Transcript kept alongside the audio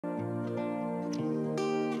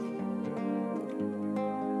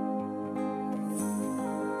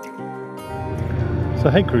So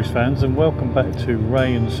hey cruise fans, and welcome back to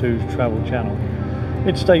Ray and Sue's travel channel.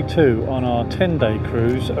 It's day 2 on our 10-day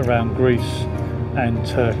cruise around Greece and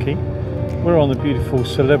Turkey. We're on the beautiful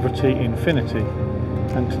Celebrity Infinity,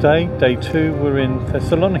 and today, day 2, we're in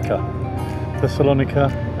Thessalonica. Thessalonica,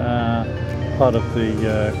 part of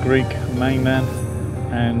the Greek mainland,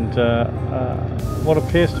 and what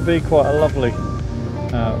appears to be quite a lovely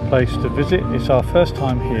place to visit. It's our first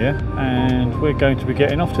time here, and we're going to be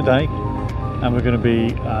getting off today, and we're going to be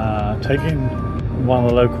taking one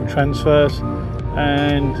of the local transfers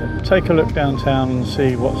and take a look downtown and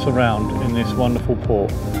see what's around in this wonderful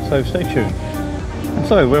port. So stay tuned. And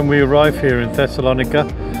so when we arrive here in Thessalonica,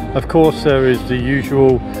 of course there is the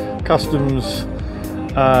usual customs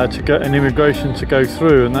and immigration to go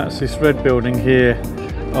through, and that's this red building here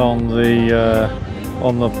on the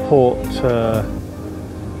port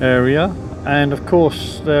area. And of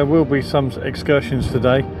course there will be some excursions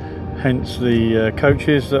today, hence the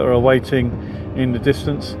coaches that are awaiting in the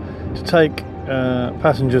distance to take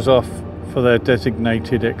passengers off for their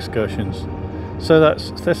designated excursions. So that's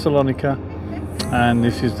Thessalonica, and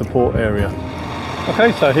this is the port area.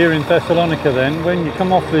 Okay, so here in Thessalonica then, when you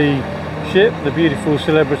come off the ship, the beautiful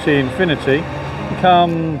Celebrity Infinity, you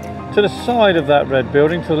come to the side of that red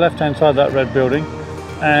building, to the left hand side of that red building,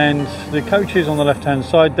 and the coaches on the left hand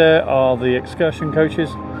side there are the excursion coaches.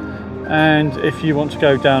 And if you want to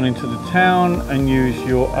go down into the town and use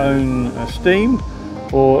your own steam,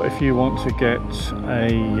 or if you want to get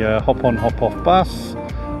a hop on hop off bus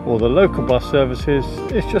or the local bus services,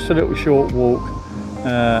 it's just a little short walk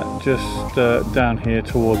just down here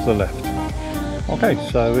towards the left. Okay,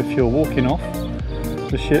 so if you're walking off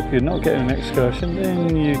the ship, you're not getting an excursion,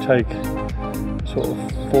 then you take sort of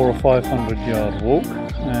 400 or 500 yard walk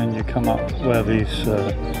and you come up where these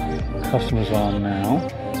customers are now,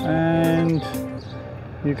 and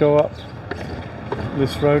you go up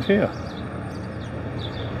this road here.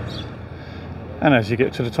 And as you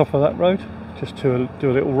get to the top of that road, just to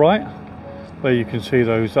do a little right, where you can see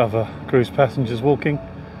those other cruise passengers walking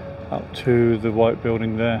up to the white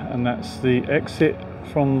building there, and that's the exit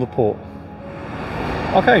from the port.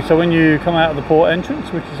 Okay, so when you come out of the port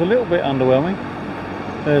entrance, which is a little bit underwhelming,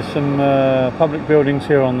 there's some public buildings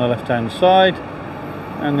here on the left hand side,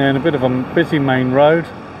 and then a bit of a busy main road,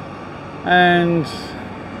 and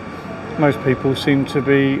most people seem to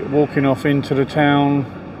be walking off into the town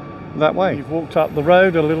that way. You've walked up the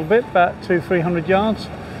road a little bit, about 200-300 yards.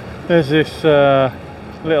 There's this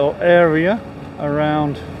little area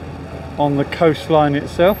around on the coastline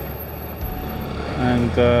itself,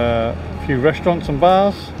 and a few restaurants and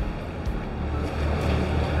bars.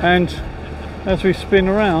 And as we spin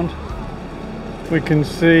around, we can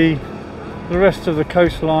see the rest of the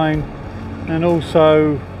coastline, and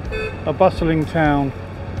also a bustling town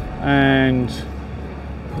and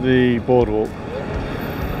the boardwalk.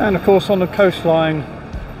 And of course on the coastline,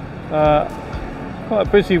 quite a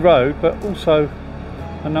busy road, but also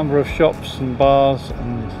a number of shops and bars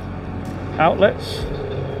and outlets,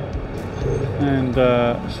 and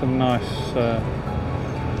some nice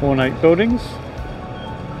ornate buildings.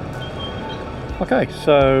 Okay,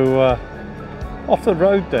 so off the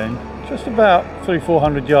road then, just about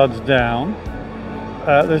 300-400 yards down,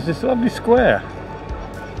 there's this lovely square,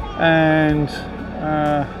 and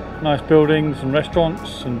nice buildings and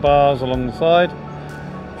restaurants and bars along the side,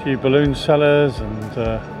 a few balloon sellers, and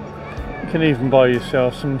you can even buy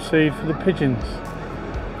yourself some seed for the pigeons,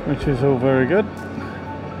 which is all very good.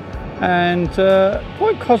 And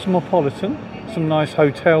quite cosmopolitan, some nice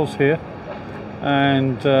hotels here,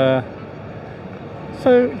 and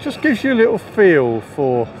so it just gives you a little feel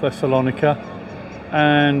for Thessalonica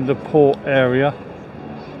and the port area.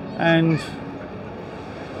 And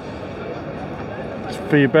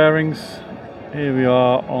for your bearings, here we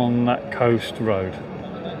are on that coast road,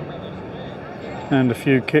 and a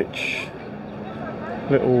few kitsch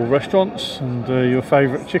little restaurants, and your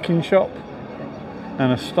favourite chicken shop,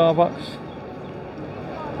 and a Starbucks,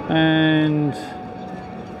 and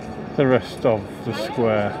the rest of the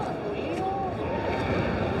square,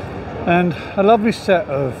 and a lovely set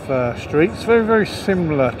of streets, very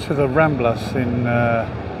similar to the Ramblas in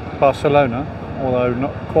Barcelona, although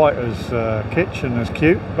not quite as kitsch and as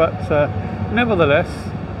cute, but nevertheless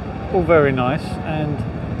all very nice. And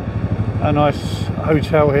a nice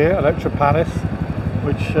hotel here, Electra Palace,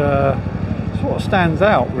 which sort of stands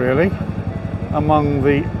out really among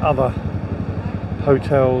the other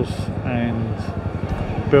hotels and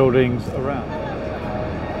buildings around.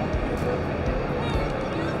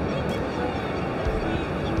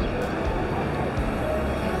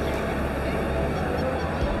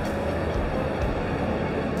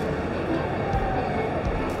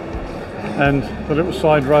 and the little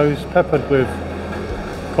side rows peppered with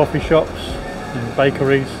coffee shops and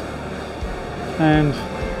bakeries and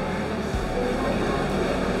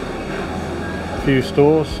a few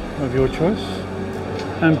stores of your choice,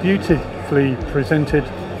 and beautifully presented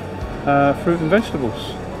fruit and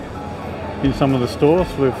vegetables in some of the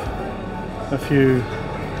stores, with a few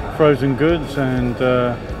frozen goods and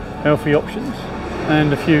healthy options,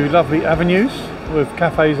 and a few lovely avenues with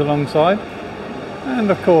cafes alongside, and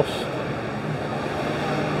of course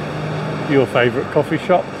your favourite coffee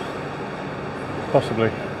shop, possibly.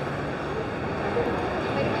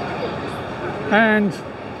 And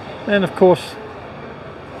then of course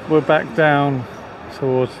we're back down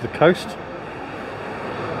towards the coast,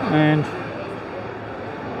 and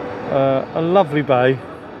a lovely bay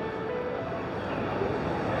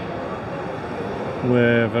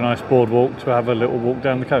with a nice boardwalk to have a little walk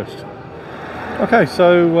down the coast. Okay,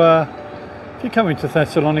 so if you're coming to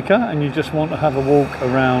Thessalonica and you just want to have a walk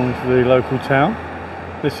around the local town,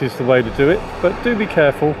 this is the way to do it, but do be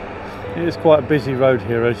careful. It is quite a busy road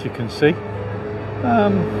here, as you can see,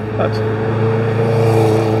 but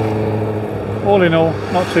all in all,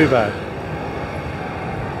 not too bad.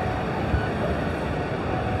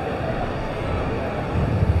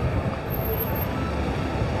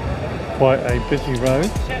 Quite a busy road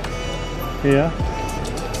here,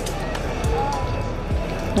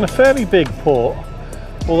 and a fairly big port,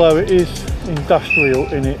 although it is industrial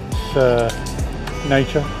in its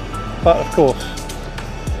nature. But of course,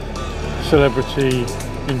 celebrity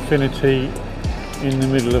infinity in the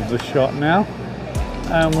middle of the shot now,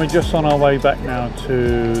 and we're just on our way back now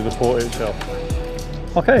to the port itself.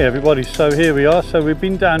 Okay everybody, so here we are. So we've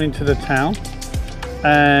been down into the town,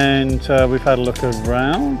 and we've had a look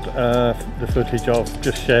around. The footage I've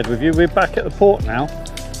just shared with you. We're back at the port now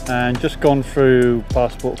and just gone through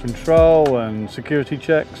passport control and security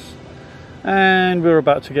checks, and we're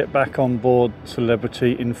about to get back on board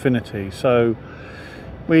Celebrity Infinity. So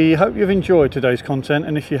we hope you've enjoyed today's content,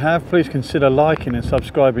 and if you have, please consider liking and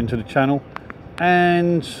subscribing to the channel,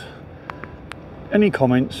 and any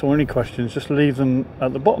comments or any questions, just leave them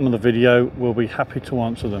at the bottom of the video. We'll be happy to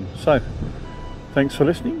answer them. So thanks for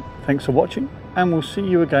listening, thanks for watching, and we'll see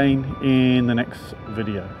you again in the next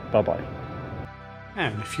video. Bye bye.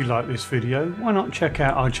 And if you like this video, why not check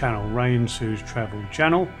out our channel, Ray and Sue's Travel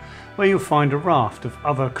Channel, where you'll find a raft of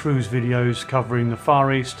other cruise videos covering the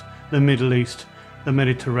Far East, the Middle East, the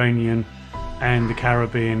Mediterranean, and the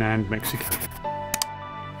Caribbean and Mexico.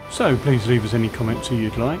 So please leave us any comments that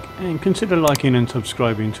you'd like, and consider liking and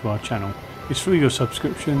subscribing to our channel. It's through your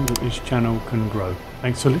subscription that this channel can grow.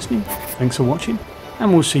 Thanks for listening, thanks for watching,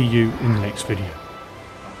 and we'll see you in the next video.